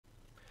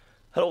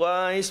Hello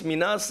guys,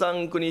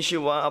 minasan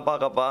konnichiwa,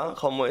 apa kabar?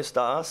 ¿Cómo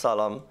está?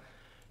 Salam.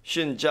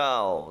 Xin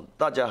chào,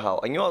 大家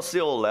好. 안녕하세요.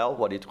 Leo,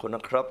 what is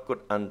Kunoichi?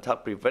 Good and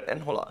privet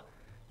and hola.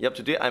 Yep,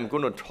 today I'm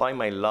going to try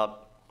my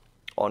luck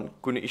on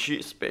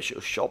Kunoichi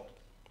special shop.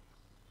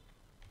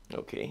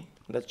 Okay,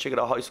 let's check it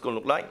out how it's going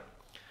to look like.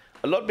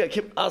 A lot of people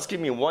keep asking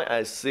me why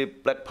I say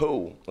black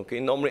pearl. Okay,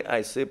 normally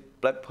I say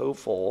black pearl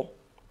for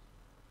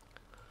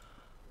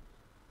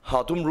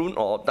Hartum rune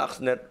or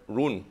Darknet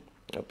rune.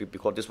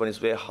 Because this one is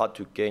very hard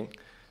to gain,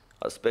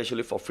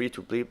 especially for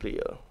free-to-play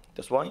player.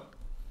 That's why.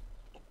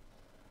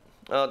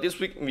 This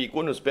week we're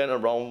going to spend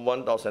around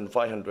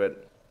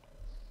 1,500.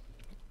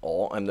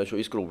 Or I'm not sure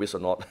it's going to waste or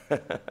not.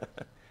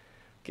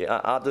 Okay,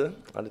 other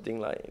thing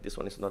like this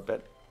one is not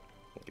bad.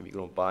 Okay, we're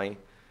going to buy. I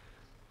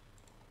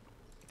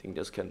think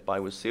just can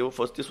buy with sale.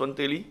 First, this one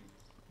daily.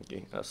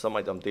 Okay, some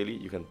item daily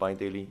you can buy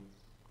daily.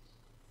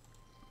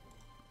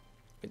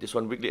 And this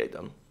one weekly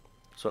item.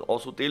 This one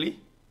also daily.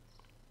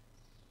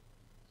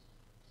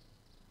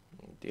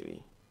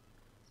 Daily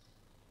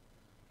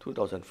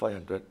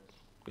 2,500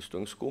 is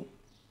doing school.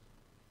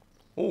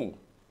 Oh,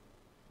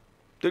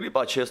 daily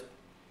purchase.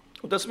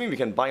 Oh, that means we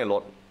can buy a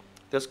lot.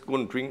 Let's go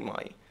and drink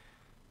my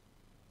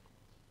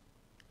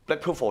black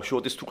pearl for sure.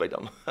 This 2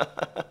 items.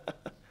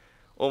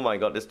 Oh my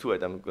god, this 2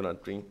 items. I'm gonna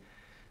drink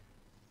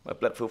my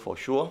black pearl for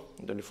sure.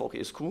 24k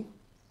is cool.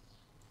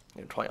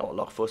 And try our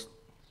luck first.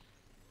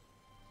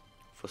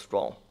 First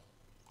round.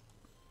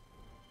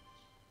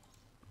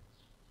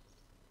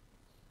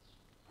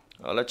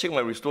 Let's check my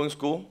restoring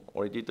score.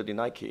 Already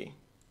 39k.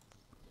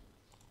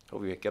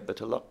 Hope we get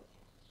better luck.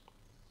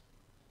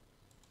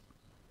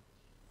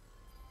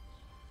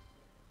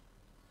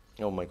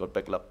 Oh my god,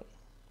 bad luck.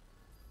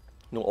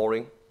 No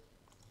O-ring.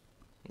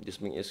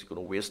 This means it's gonna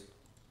waste.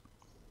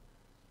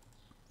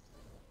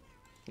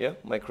 Yeah,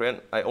 my friend,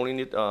 I only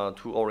need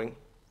 2 O-ring.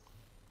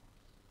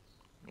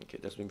 Okay,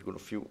 that means we're gonna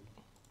fill.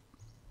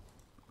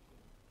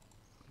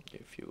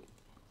 Okay, fill.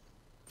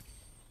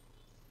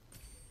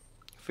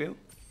 Fill.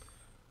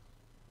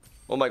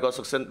 Oh my god,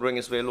 success rank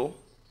is very low.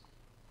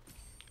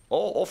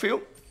 Oh, Phil?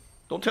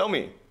 Don't tell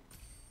me.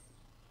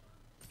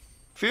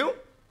 Phil?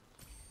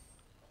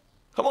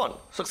 Come on,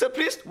 success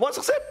please. 1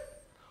 success.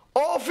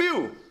 Oh,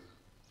 Phil.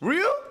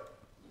 Real?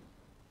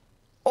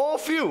 Oh,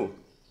 Phil.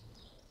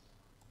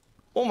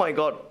 Oh my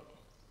god.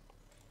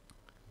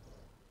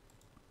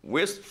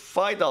 Waste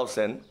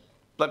 5,000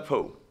 black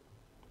pearl.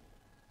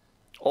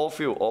 Oh,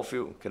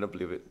 Phil. Cannot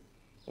believe it.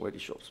 Where the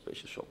shop?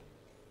 Special shop.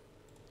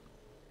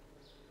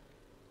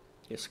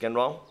 Okay, second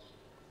round.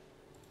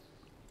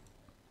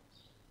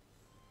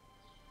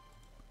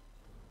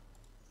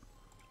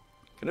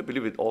 Can I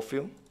believe it all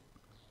fail?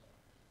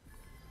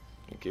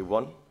 Okay,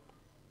 one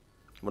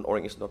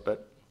orange is not bad.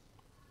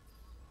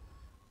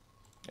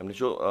 I'm not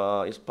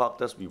sure is park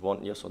test we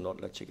want, yes or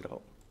not. Let's check it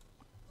out.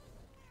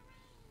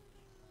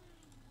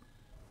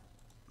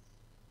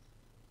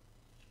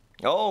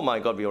 Oh my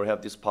god, we already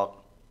have this park.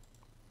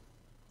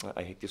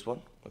 I hate this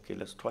one. Okay,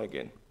 let's try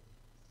again.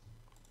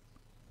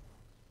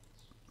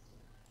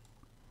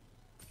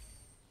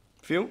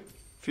 Few.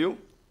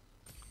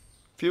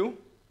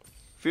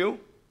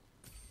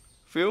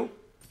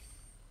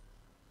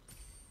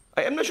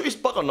 I am not sure it's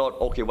bug or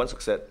not. Okay, 1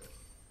 success.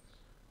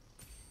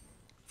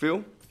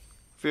 Few.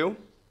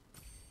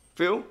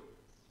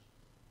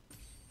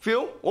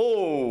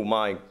 Oh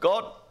my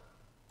god.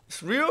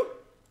 It's real?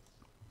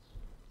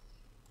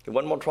 Okay,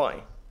 1 more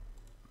try.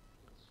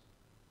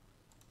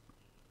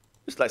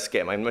 It's like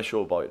scam, I'm not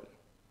sure about it.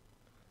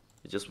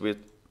 You just with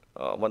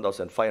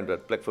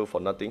 1,500 black pearl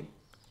for nothing.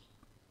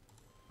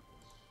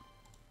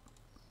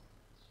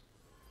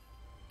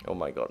 Oh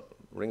my god,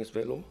 rank is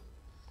very low.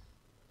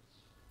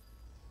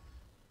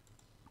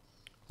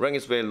 Rank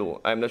is very low.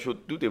 I'm not sure,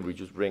 do they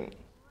reduce rank?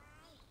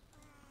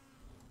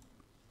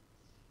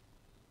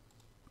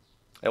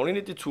 I only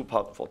needed 2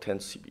 park for 10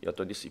 CP or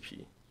 20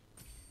 CP.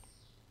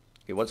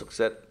 Okay, 1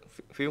 success.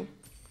 Fill.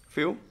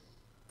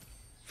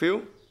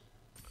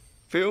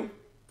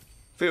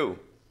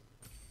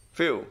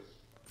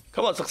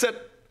 Come on, success.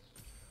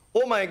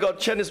 Oh my god,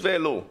 chance is very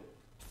low.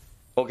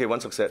 Okay,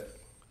 1 success.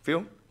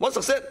 Fill. 1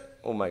 success.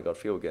 Oh my god,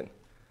 fail again.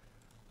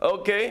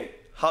 Okay,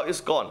 how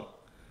it's gone?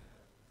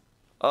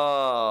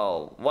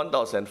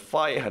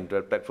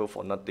 1,500 black pearl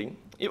for nothing.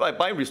 If I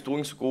buy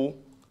restoring school,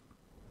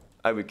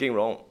 I will gain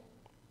wrong.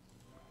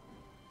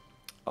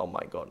 Oh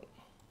my god.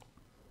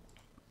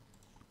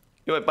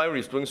 If I buy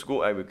restoring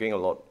school, I will gain a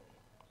lot.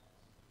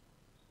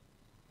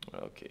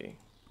 Okay.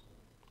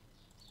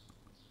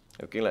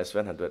 I'll gain like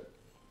 700.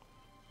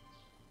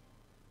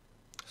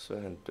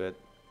 700.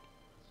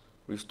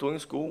 Restoring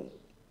school.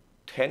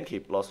 10k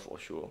plus for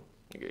sure.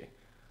 Okay,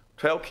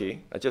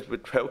 12k. I just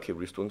with 12k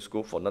restoring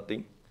school for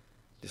nothing.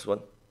 This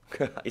one,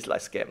 it's like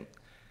scam.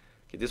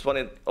 Okay, this one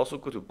is also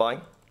good to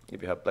buy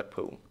if you have black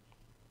pearl.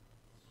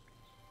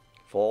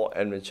 For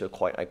adventure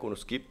coin, I'm going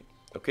to skip.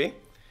 Okay,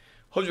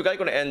 hope you guys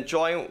gonna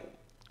enjoy.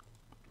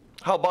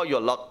 How about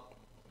your luck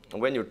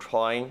when you're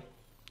trying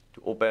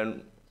to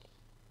open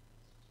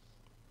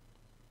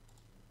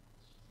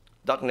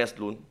Darkness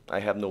Rune, I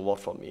have no word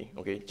for me.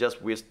 Okay,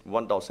 just waste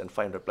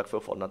 1,500 black pearl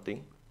for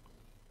nothing.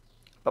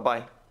 Bye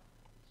bye.